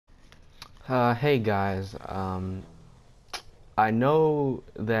Hey guys, I know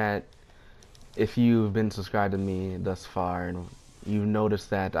that if you've been subscribed to me thus far, and you've noticed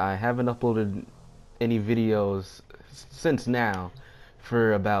that I haven't uploaded any videos since now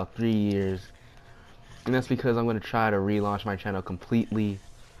for about 3 years, and that's because I'm going to try to relaunch my channel completely.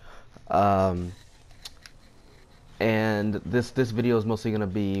 Um, and this video is mostly going to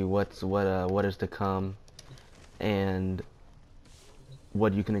be what is to come and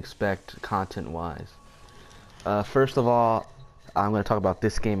what you can expect content-wise. First of all, I'm going to talk about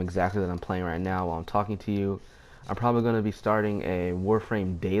this game exactly that I'm playing right now while I'm talking to you. I'm probably going to be starting a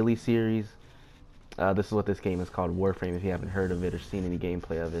Warframe daily series. This is what this game is called, Warframe, if you haven't heard of it or seen any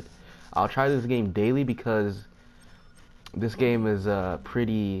gameplay of it. I'll try this game daily because this game is like,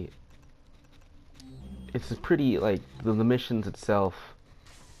 the missions itself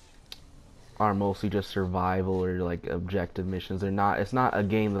are mostly just survival or like objective missions. It's not a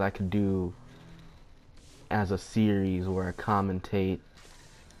game that I could do as a series where I commentate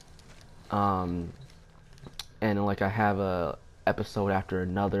and like I have a episode after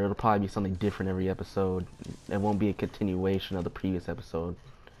another. It'll probably be something different every episode. It won't be a continuation of the previous episode.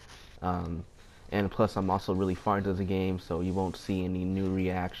 um, and plus I'm also really far into the game, so you won't see any new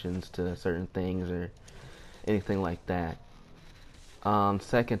reactions to certain things or anything like that.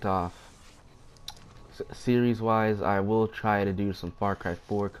 Second off, series wise, I will try to do some Far Cry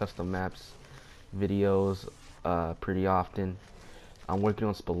 4 custom maps videos pretty often. I'm working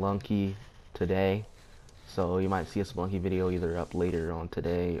on Spelunky today, so you might see a Spelunky video either up later on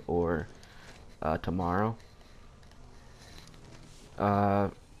today or tomorrow.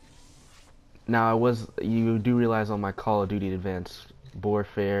 Now, you do realize on my Call of Duty Advanced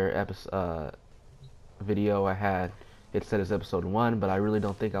Warfare video it said it's episode 1, but I really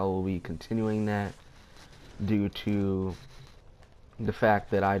don't think I will be continuing that due to the fact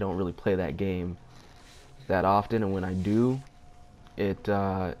that I don't really play that game that often, and when I do, it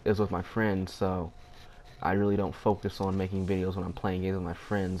is with my friends, so I really don't focus on making videos when I'm playing games with my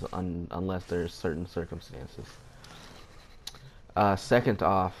friends unless there's certain circumstances. Second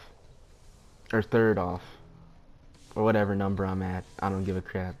off, or third off, or whatever number I'm at, I don't give a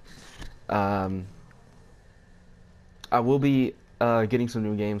crap. I will be getting some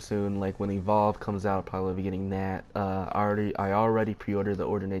new games soon. Like when Evolve comes out, I'll probably be getting that. I already pre-ordered the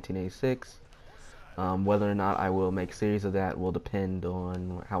Order in 1886. Whether or not I will make series of that will depend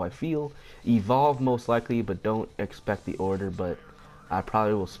on how I feel. Evolve most likely, but don't expect the Order. But I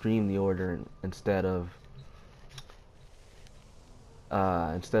probably will stream the Order instead of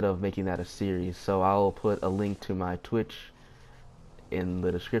making that a series. So I'll put a link to my Twitch in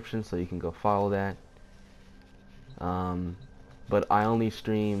the description, so you can go follow that. But I only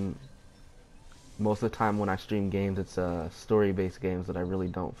stream, most of the time when I stream games, it's story-based games that I really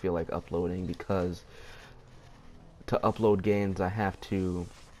don't feel like uploading, because to upload games I have to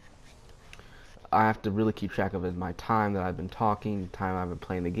really keep track of my time that I've been talking, time I've been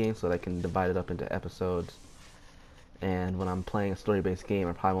playing the game, so that I can divide it up into episodes. And when I'm playing a story-based game,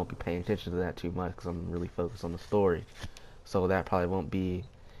 I probably won't be paying attention to that too much because I'm really focused on the story. So that probably won't be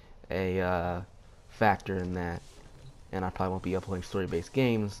a factor in that. And I probably won't be uploading story-based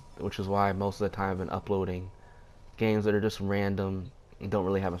games, which is why most of the time I've been uploading games that are just random and don't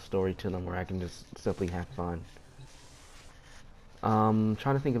really have a story to them, where I can just simply have fun. Trying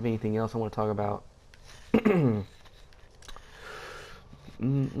to think of anything else I want to talk about.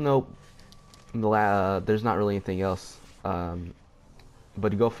 Nope. There's not really anything else.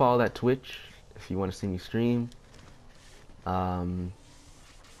 But go follow that Twitch if you want to see me stream.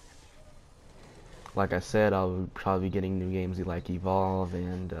 Like I said, I'll probably be getting new games like Evolve,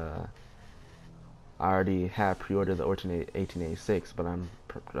 and I already have pre-ordered the Origin 1886, but I'm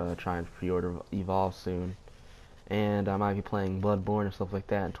trying to pre-order Evolve soon. And I might be playing Bloodborne and stuff like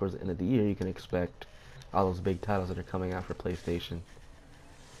that, and towards the end of the year you can expect all those big titles that are coming out for PlayStation.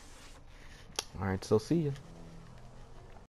 Alright, so see ya.